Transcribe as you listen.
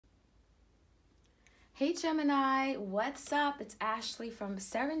Hey Gemini, what's up? It's Ashley from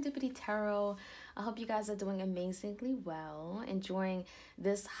Serendipity Tarot. I hope you guys are doing amazingly well, enjoying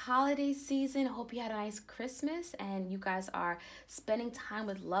this holiday season. I hope you had a nice Christmas and you guys are spending time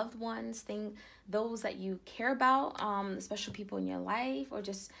with loved ones, those that you care about, special people in your life, or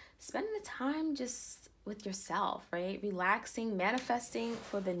just spending the time just with yourself, right? Relaxing, manifesting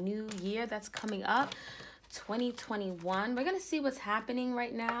for the new year that's coming up. 2021. We're going to see what's happening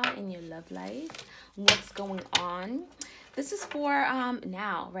right now in your love life, what's going on. This is for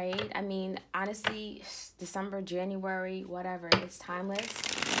now, right? I mean, honestly, December, January, whatever, it's timeless.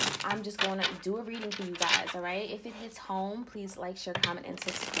 I'm just going to do a reading for you guys, all right? If it hits home, please like, share, comment, and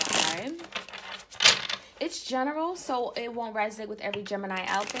subscribe. It's general, so it won't resonate with every Gemini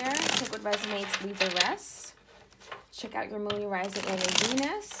out there. Take what resonates, leave the rest. Check out your moon, your rising, and your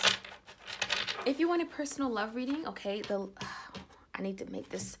Venus. If you want a personal love reading, okay, I need to make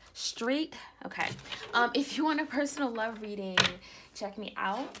this straight. Okay. If you want a personal love reading, check me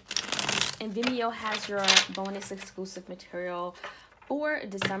out. And Vimeo has your bonus exclusive material for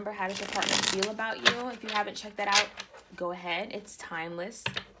December. How does your partner feel about you? If you haven't checked that out, go ahead. It's timeless.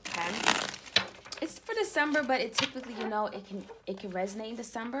 Okay. It's for December, but it typically, it can resonate in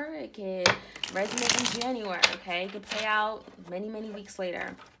December. It can resonate in January. Okay. It can play out many, many weeks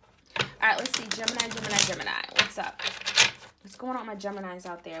later. All right, let's see. Gemini. What's up? What's going on with my Geminis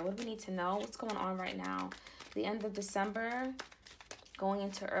out there? What do we need to know? What's going on right now? The end of December, going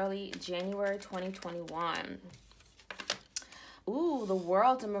into early January 2021. Ooh, the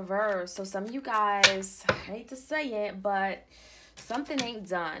World in reverse. So some of you guys, I hate to say it, but something ain't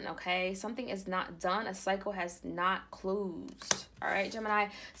done, okay? Something is not done. A cycle has not closed. All right, Gemini.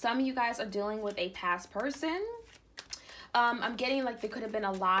 Some of you guys are dealing with a past person. I'm getting like there could have been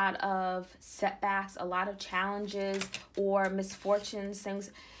a lot of setbacks, a lot of challenges or misfortunes,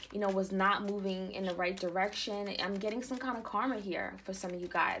 things, was not moving in the right direction. I'm getting some kind of karma here for some of you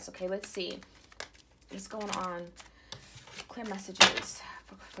guys. Okay, let's see. What's going on? Clear messages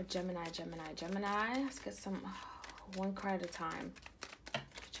for Gemini. Let's get some one card at a time.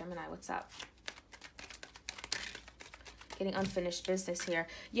 Gemini, what's up? Getting unfinished business here.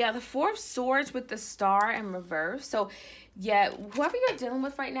 Yeah, the Four of Swords with the Star in reverse. So yeah, whoever you're dealing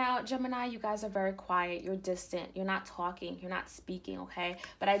with right now, Gemini, you guys are very quiet. You're distant. You're not talking. You're not speaking, okay?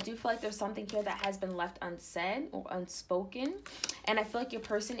 But I do feel like there's something here that has been left unsaid or unspoken. And I feel like your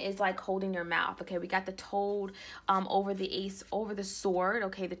person is like holding your mouth, okay? We got the Toad over the Ace, over the Sword,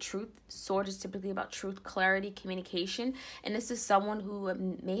 okay? The Truth. Sword is typically about truth, clarity, communication. And this is someone who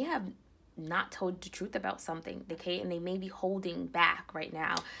may have not told the truth about something, okay? And they may be holding back right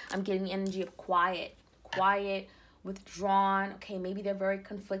now. I'm getting the energy of quiet, withdrawn, okay? Maybe they're very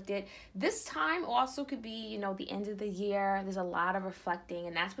conflicted. This time also could be, the end of the year. There's a lot of reflecting,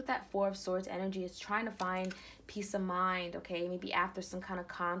 and that's what that Four of Swords energy is, trying to find peace of mind, okay? Maybe after some kind of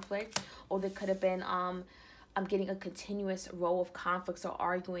conflict, or there could have been, I'm getting a continuous row of conflicts or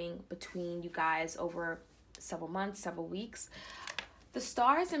arguing between you guys over several months, several weeks. The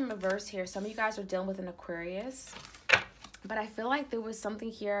Star is in reverse here. Some of you guys are dealing with an Aquarius. But I feel like there was something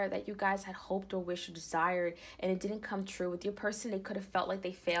here that you guys had hoped or wished or desired, and it didn't come true. With your person, they could have felt like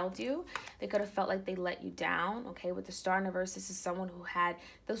they failed you. They could have felt like they let you down, okay? With the Star in reverse, this is someone who had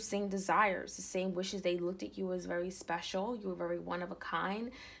those same desires, the same wishes. They looked at you as very special. You were very one of a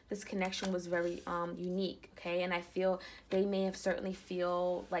kind. This connection was very unique, okay? And I feel they may have certainly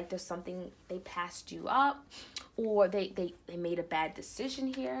feel like there's something, they passed you up, or they made a bad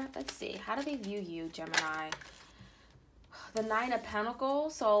decision here. Let's see. How do they view you, Gemini? The Nine of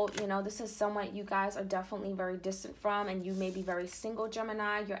Pentacles. So, this is someone you guys are definitely very distant from, and you may be very single,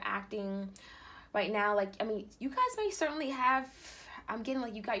 Gemini. You're acting right now like, you guys may certainly have, I'm getting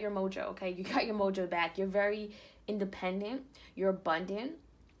like you got your mojo, okay? You got your mojo back. You're very independent. You're abundant.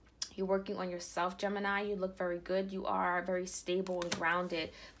 You're working on yourself, Gemini. You look very good. You are very stable and grounded.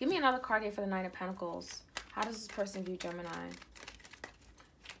 Give me another card here for the Nine of Pentacles. How does this person view Gemini?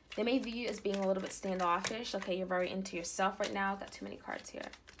 They may view you as being a little bit standoffish. Okay, you're very into yourself right now. Got too many cards here.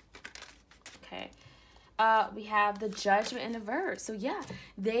 Okay. We have the Judgment in the verse. So yeah,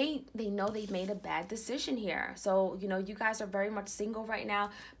 they know they've made a bad decision here. So, you guys are very much single right now,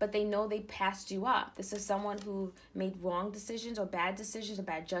 but they know they passed you up. This is someone who made wrong decisions or bad decisions, a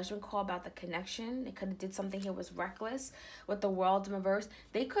bad judgment call about the connection. They could have did something here was reckless with the World in reverse.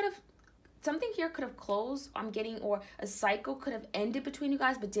 They could have, something here could have closed, I'm getting, or a cycle could have ended between you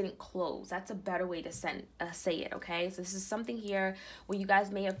guys but didn't close. That's a better way to say it, okay? So this is something here where you guys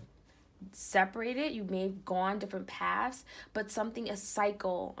may have separated, you may have gone different paths, but something, a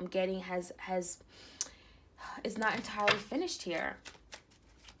cycle I'm getting is not entirely finished here.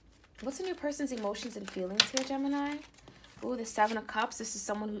 What's in your person's emotions and feelings here, Gemini? Ooh, the Seven of Cups. This is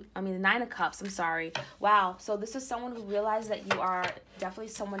someone who, the Nine of Cups. I'm sorry. Wow. So this is someone who realized that you are definitely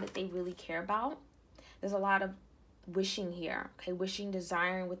someone that they really care about. There's a lot of wishing here. Okay, wishing,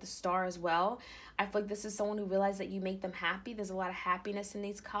 desiring with the Star as well. I feel like this is someone who realized that you make them happy. There's a lot of happiness in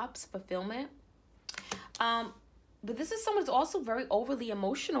these cups, fulfillment. But this is someone who's also very overly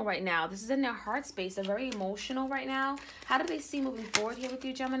emotional right now. This is in their heart space. They're very emotional right now. How do they see moving forward here with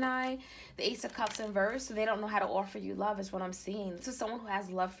you, Gemini? The Ace of Cups in reverse. So they don't know how to offer you love is what I'm seeing. This is someone who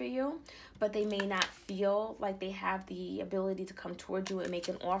has love for you, but they may not feel like they have the ability to come towards you and make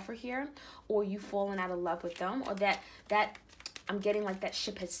an offer here, or you falling out of love with them, or that I'm getting like that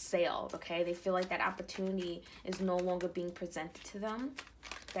ship has sailed, okay? They feel like that opportunity is no longer being presented to them,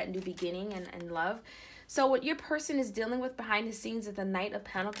 that new beginning and love. So what your person is dealing with behind the scenes is the Knight of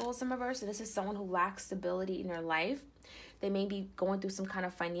Pentacles in reverse. So this is someone who lacks stability in their life. They may be going through some kind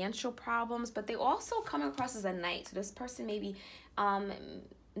of financial problems, but they also come across as a knight. So this person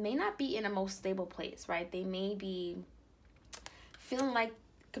may not be in a most stable place, right? They may be feeling like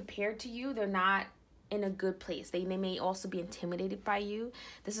compared to you, they're not in a good place. They may also be intimidated by you.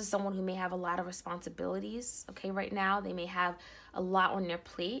 This is someone who may have a lot of responsibilities, okay, right now. They may have a lot on their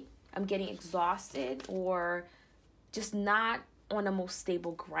plate. I'm getting exhausted or just not on the most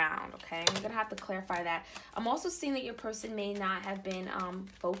stable ground, okay? I'm going to have to clarify that. I'm also seeing that your person may not have been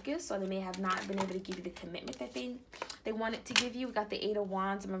focused, or they may have not been able to give you the commitment that they wanted to give you. We got the Eight of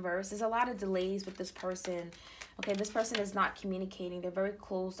Wands in reverse. There's a lot of delays with this person. Okay, this person is not communicating. They're very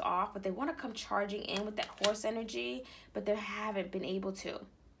closed off, but they want to come charging in with that horse energy, but they haven't been able to.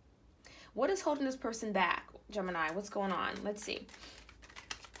 What is holding this person back, Gemini? What's going on? Let's see.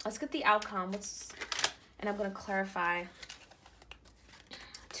 Let's get the outcome. And I'm going to clarify.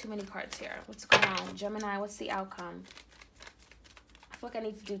 Too many cards here. What's going on? Gemini, what's the outcome? I feel like I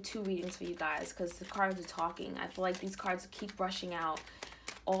need to do 2 readings for you guys because the cards are talking. I feel like these cards keep rushing out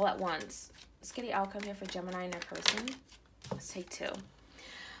all at once. Let's get the outcome here for Gemini and their person. Let's take 2.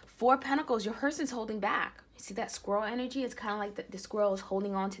 4 of Pentacles. Your person's holding back. See that squirrel energy? It's kind of like the squirrel is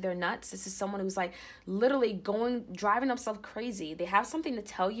holding on to their nuts. This is someone who's like literally driving themselves crazy. They have something to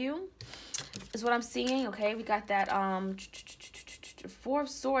tell you is what I'm seeing. Okay, we got that 4 of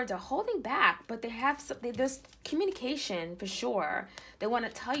Swords are holding back, but there's communication for sure. They want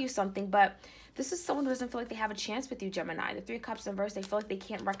to tell you something, but this is someone who doesn't feel like they have a chance with you, Gemini. The 3 of Cups in reverse, they feel like they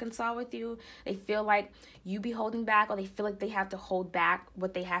can't reconcile with you. They feel like you be holding back, or they feel like they have to hold back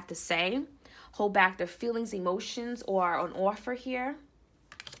what they have to say. Hold back their feelings, emotions, or an offer here.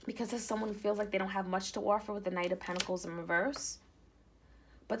 Because there's someone who feels like they don't have much to offer with the Knight of Pentacles in reverse.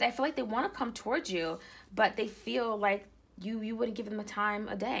 But I feel like they want to come towards you, but they feel like you wouldn't give them a time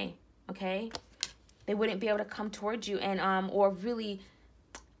a day, okay? They wouldn't be able to come towards you and or really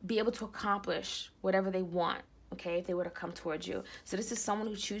be able to accomplish whatever they want, okay, if they were to come towards you. So this is someone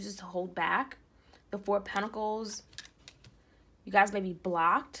who chooses to hold back. The 4 of Pentacles, you guys may be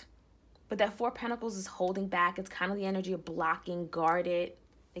blocked, but that 4 of Pentacles is holding back. It's kind of the energy of blocking, guarded.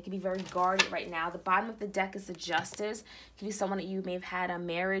 They can be very guarded right now. The bottom of the deck is the Justice. It can be someone that you may have had a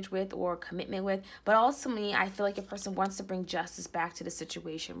marriage with or a commitment with. But ultimately, I feel like a person wants to bring justice back to the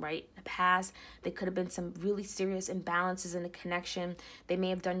situation, right? In the past, there could have been some really serious imbalances in the connection. They may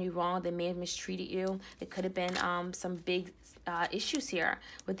have done you wrong. They may have mistreated you. There could have been some big issues here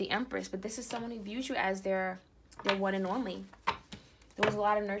with the Empress. But this is someone who views you as their one and only. There was a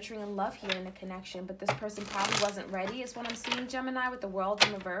lot of nurturing and love here in the connection, but this person probably wasn't ready, is what I'm seeing, Gemini, with the World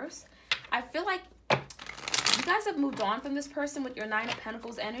in reverse. I feel like you guys have moved on from this person with your 9 of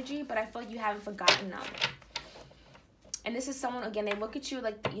Pentacles energy, but I feel like you haven't forgotten them. And this is someone, again, they look at you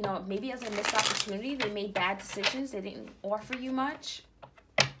like, you know, maybe as a missed opportunity. They made bad decisions. They didn't offer you much.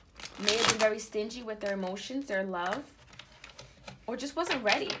 May have been very stingy with their emotions, their love. Or just wasn't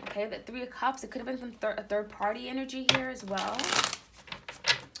ready, okay? The 3 of Cups, it could have been from a third-party energy here as well.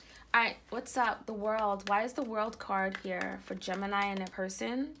 All right, what's up, the World? Why is the World card here for Gemini and a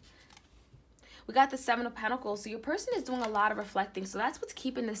person? We got the 7 of Pentacles. So your person is doing a lot of reflecting. So that's what's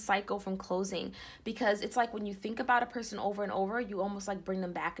keeping this cycle from closing. Because it's like when you think about a person over and over, you almost like bring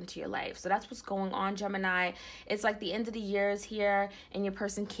them back into your life. So that's what's going on, Gemini. It's like the end of the year is here and your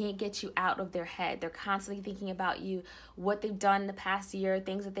person can't get you out of their head. They're constantly thinking about you, what they've done in the past year,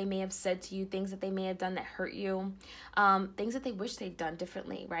 things that they may have said to you, things that they may have done that hurt you, things that they wish they'd done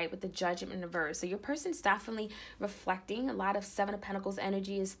differently, right? With the Judgment in reverse. So your person's definitely reflecting. A lot of 7 of Pentacles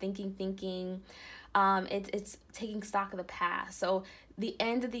energy is thinking. It's taking stock of the past. So the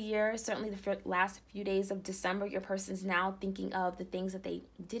end of the year, certainly the last few days of December, your person's now thinking of the things that they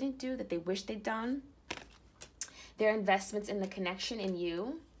didn't do, that they wish they'd done. Their investments in the connection in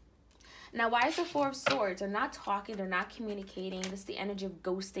you. Now, why is the Four of Swords? They're not talking. They're not communicating. This is the energy of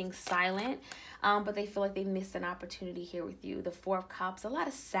ghosting, silent. But they feel like they missed an opportunity here with you. The Four of Cups, a lot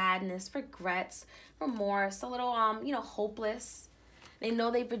of sadness, regrets, remorse, a little, hopeless. They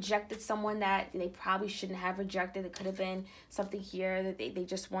know they've rejected someone that they probably shouldn't have rejected. It could have been something here that they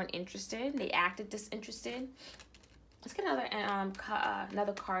just weren't interested. They acted disinterested. Let's get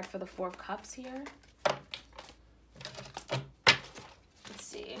another card for the Four of Cups here. Let's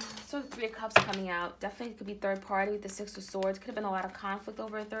see. So the Three of Cups coming out. Definitely could be third party with the Six of Swords. Could have been a lot of conflict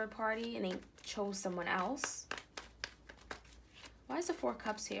over a third party and they chose someone else. Why is the Four of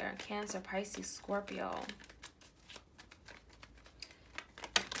Cups here? Cancer, Pisces, Scorpio.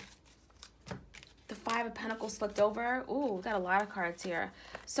 The Five of Pentacles flipped over. Ooh, got a lot of cards here.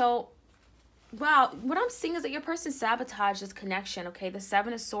 So, wow, what I'm seeing is that your person sabotaged this connection, okay? The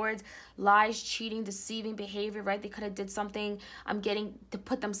Seven of Swords, lies, cheating, deceiving behavior, right? They could have did something, getting to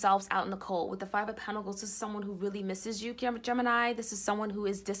put themselves out in the cold. With the Five of Pentacles, this is someone who really misses you, Gemini. This is someone who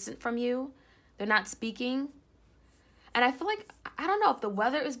is distant from you. They're not speaking. And I feel like, I don't know if the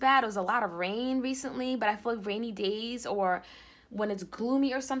weather is bad. It was a lot of rain recently, but I feel like rainy days or when it's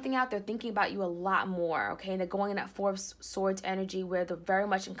gloomy or something out, they're thinking about you a lot more, okay? And they're going in that Four of Swords energy where they're very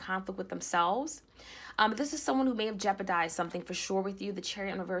much in conflict with themselves. This is someone who may have jeopardized something for sure with you. The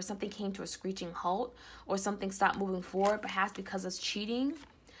Chariot in reverse, something came to a screeching halt or something stopped moving forward, perhaps because of cheating,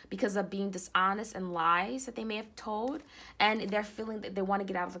 because of being dishonest and lies that they may have told. And they're feeling that they want to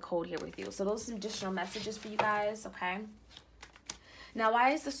get out of the cold here with you. So those are additional messages for you guys, okay? Now, why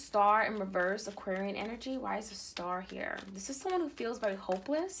is the Star in reverse, Aquarian energy? Why is the Star here? This is someone who feels very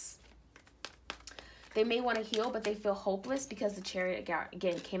hopeless. They may want to heal, but they feel hopeless because the Chariot,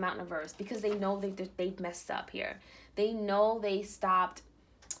 again, came out in reverse. Because they know they've messed up here. They know they stopped.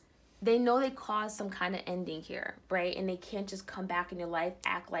 They know they caused some kind of ending here, right? And they can't just come back in your life,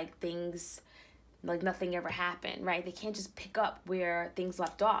 act like things, like nothing ever happened, right? They can't just pick up where things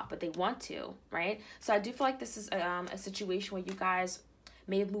left off, but they want to, right? So I do feel like this is a situation where you guys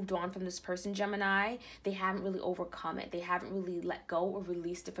may have moved on from this person, Gemini. They haven't really overcome it. They haven't really let go or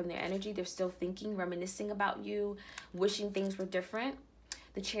released it from their energy. They're still thinking, reminiscing about you, wishing things were different.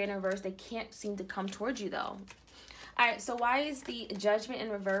 The Chariot in reverse, they can't seem to come towards you though. All right, so why is the Judgment in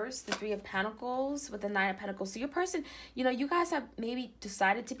reverse, the Three of Pentacles with the Nine of Pentacles? So your person, you know, you guys have maybe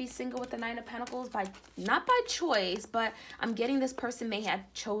decided to be single with the Nine of Pentacles by, not by choice, but I'm getting this person may have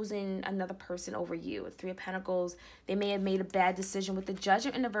chosen another person over you. With Three of Pentacles, they may have made a bad decision. With the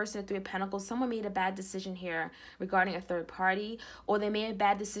Judgment in reverse and the Three of Pentacles, someone made a bad decision here regarding a third party, or they made a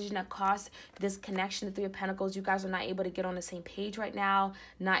bad decision that cost this connection. The Three of Pentacles, you guys are not able to get on the same page right now,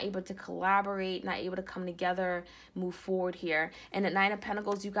 not able to collaborate, not able to come together, move forward here. And at Nine of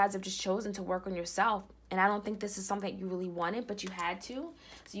Pentacles, you guys have just chosen to work on yourself. And I don't think this is something you really wanted, but you had to.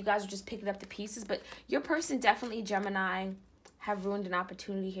 So you guys are just picking up the pieces. But your person definitely, Gemini, have ruined an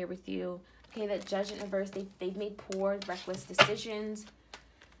opportunity here with you. Okay, that Judgment in reverse, they've made poor, reckless decisions.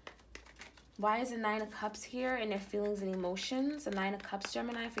 Why is the Nine of Cups here in their feelings and emotions? The Nine of Cups,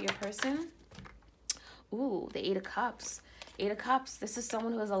 Gemini, for your person. Ooh, the Eight of Cups. Eight of Cups. This is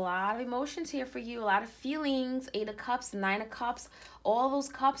someone who has a lot of emotions here for you, a lot of feelings. Eight of Cups, Nine of Cups. All those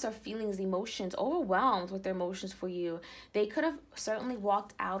cups are feelings, emotions, overwhelmed with their emotions for you. They could have certainly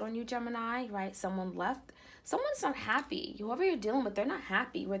walked out on you, Gemini, right? Someone left. Someone's not happy. Whoever you're dealing with, they're not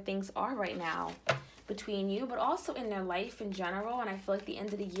happy where things are right now between you, but also in their life in general. And I feel like the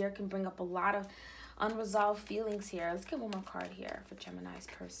end of the year can bring up a lot of unresolved feelings here. Let's get one more card here for Gemini's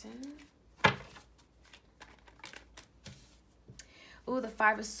person. Ooh, the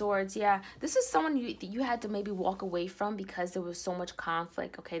Five of Swords. Yeah, this is someone you had to maybe walk away from because there was so much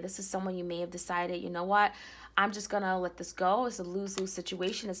conflict, okay? This is someone you may have decided, you know what? I'm just going to let this go. It's a lose-lose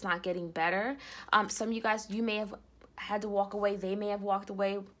situation. It's not getting better. Some of you guys, you may have had to walk away. They may have walked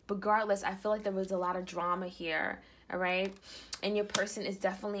away. Regardless, I feel like there was a lot of drama here, all right? And your person is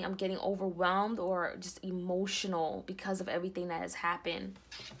definitely, I'm getting overwhelmed or just emotional because of everything that has happened.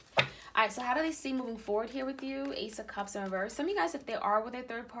 All right, so how do they see moving forward here with you? Ace of Cups in reverse. Some of you guys, if they are with a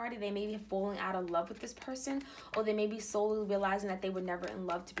third party, they may be falling out of love with this person, or they may be slowly realizing that they were never in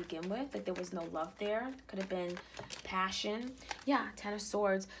love to begin with, like there was no love there. Could have been passion. Yeah, Ten of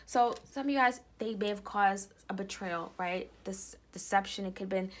Swords. So some of you guys, they may have caused a betrayal, right? This deception, it could have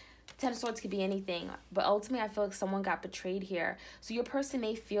been, Ten of Swords could be anything, but ultimately I feel like someone got betrayed here. So your person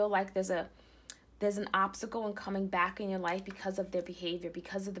may feel like there's an obstacle in coming back in your life because of their behavior,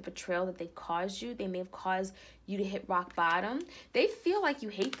 because of the betrayal that they caused you. They may have caused you to hit rock bottom. They feel like you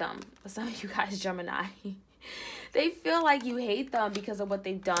hate them. For some of you guys, Gemini, They feel like you hate them because of what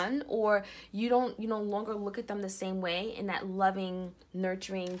they've done, or you no longer look at them the same way in that loving,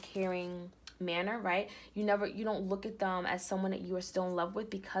 nurturing, caring manner, right? You don't look at them as someone that you are still in love with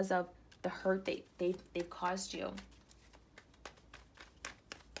because of the hurt they've caused you.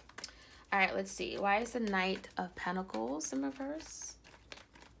 All right, let's see. Why is the Knight of Pentacles in reverse?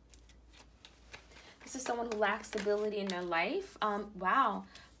 This is someone who lacks stability in their life. Wow.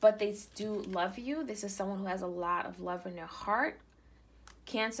 But they do love you. This is someone who has a lot of love in their heart.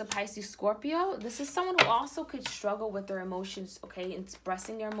 Cancer, Pisces, Scorpio. This is someone who also could struggle with their emotions, okay?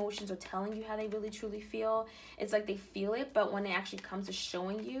 Expressing their emotions or telling you how they really truly feel. It's like they feel it, but when it actually comes to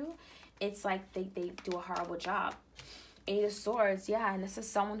showing you, it's like they do a horrible job. Eight of Swords, yeah, and this is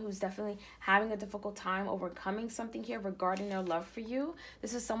someone who's definitely having a difficult time overcoming something here regarding their love for you.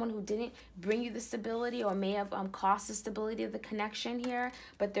 This is someone who didn't bring you the stability or may have cost the stability of the connection here,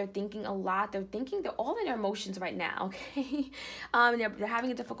 but they're thinking a lot. They're all in their emotions right now, okay? They're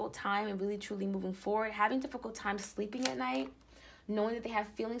having a difficult time and really truly moving forward, having a difficult time sleeping at night, knowing that they have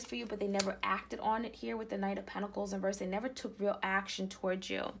feelings for you, but they never acted on it here with the Knight of Pentacles in reverse. They never took real action towards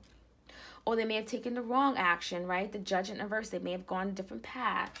you. Or they may have taken the wrong action, right? The Judgment in reverse. They may have gone a different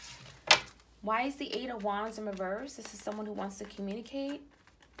path. Why is the Eight of Wands in reverse? This is someone who wants to communicate.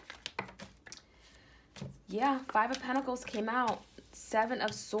 Yeah, Five of Pentacles came out. Seven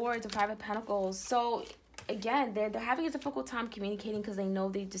of Swords and Five of Pentacles. So, again, they're having a difficult time communicating because they know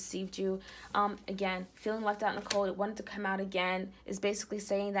they deceived you. Again, feeling left out in the cold, it wanted to come out again, is basically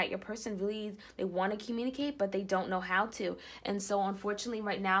saying that your person really, they want to communicate, but they don't know how to. And so, unfortunately,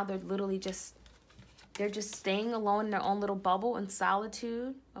 right now, they're literally they're just staying alone in their own little bubble in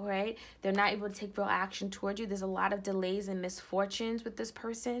solitude, all right? They're not able to take real action towards you. There's a lot of delays and misfortunes with this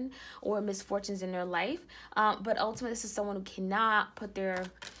person or misfortunes in their life. But ultimately, this is someone who cannot put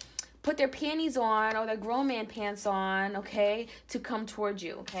their panties on or their grown man pants on, okay, to come towards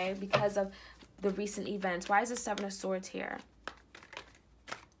you, okay, because of the recent events. Why is the Seven of Swords here?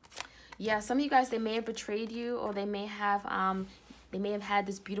 Yeah, some of you guys, they may have betrayed you, or they may have had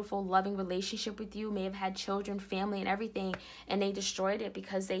this beautiful, loving relationship with you, may have had children, family, and everything, and they destroyed it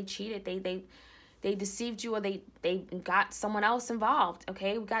because they cheated. They deceived you, or they got someone else involved,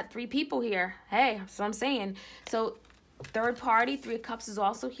 okay? We got three people here. Hey, that's what I'm saying. So, third party, Three of Cups is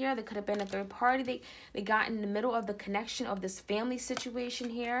also here. There could have been a third party. They got in the middle of the connection of this family situation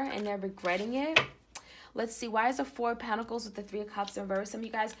here, and they're regretting it. Let's see. Why is the Four of Pentacles with the Three of Cups in reverse? Some of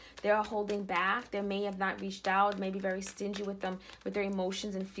you guys, they're holding back. They may have not reached out. Maybe very stingy with their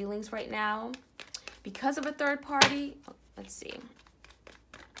emotions and feelings right now. Because of a third party. Let's see.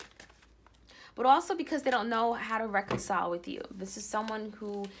 But also because they don't know how to reconcile with you. This is someone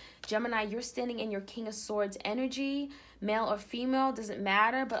who, Gemini, you're standing in your King of Swords energy. Male or female, doesn't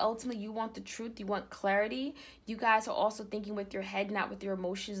matter. But ultimately, you want the truth. You want clarity. You guys are also thinking with your head, not with your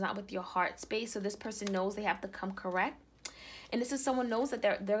emotions, not with your heart space. So this person knows they have to come correct. And this is someone knows that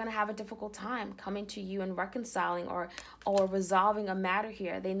they're going to have a difficult time coming to you and reconciling or resolving a matter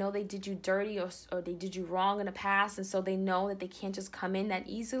here. They know they did you dirty or they did you wrong in the past. And so they know that they can't just come in that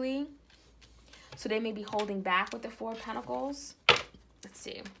easily. So they may be holding back with the Four of Pentacles. Let's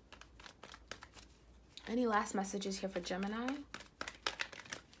see. Any last messages here for Gemini?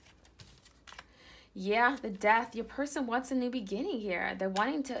 Yeah, the Death. Your person wants a new beginning here. They're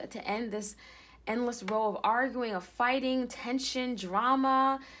wanting to end this endless row of arguing, of fighting, tension,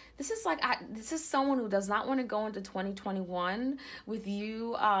 drama. This is someone who does not want to go into 2021 with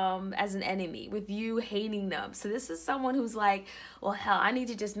you as an enemy, with you hating them. So this is someone who's like, well, hell, I need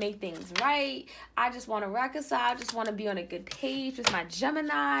to just make things right. I just want to reconcile. I just want to be on a good page with my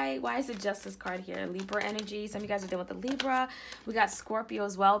Gemini. Why is the Justice card here? Libra energy. Some of you guys are dealing with the Libra. We got Scorpio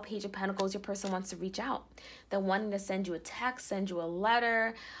as well. Page of Pentacles. Your person wants to reach out. They're wanting to send you a text, send you a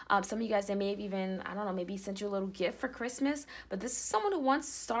letter. Some of you guys, they may have even, I don't know, maybe sent you a little gift for Christmas. But this is someone who wants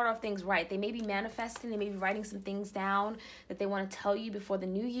to start off things right. They may be manifesting. They may be writing some things down that they want to tell you before the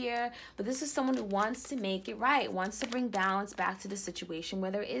new year. But this is someone who wants to make it right, wants to bring balance back to the situation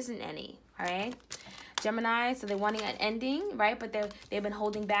where there isn't any. All right. Gemini, so they're wanting an ending, right? But they've been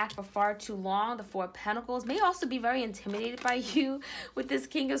holding back for far too long. The Four of Pentacles may also be very intimidated by you with this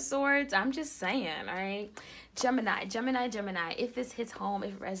King of Swords. I'm just saying, all right? Gemini. If this hits home,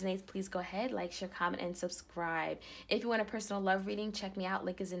 if it resonates, please go ahead, like, share, comment, and subscribe. If you want a personal love reading, check me out.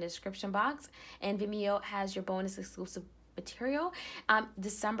 Link is in the description box. And Vimeo has your bonus exclusive material.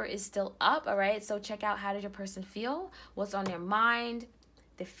 December is still up, all right? So check out how does your person feel, what's on their mind.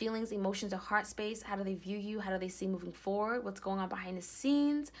 their feelings, emotions, or heart space. How do they view you? How do they see moving forward? What's going on behind the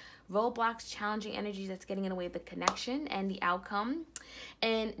scenes? Roadblocks, challenging energies that's getting in the way of the connection and the outcome.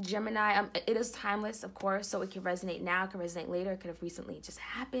 And Gemini, it is timeless, of course, so it can resonate now, it can resonate later, it could have recently just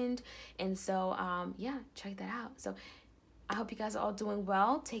happened. And so, yeah, check that out. So I hope you guys are all doing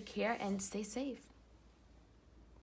well. Take care and stay safe.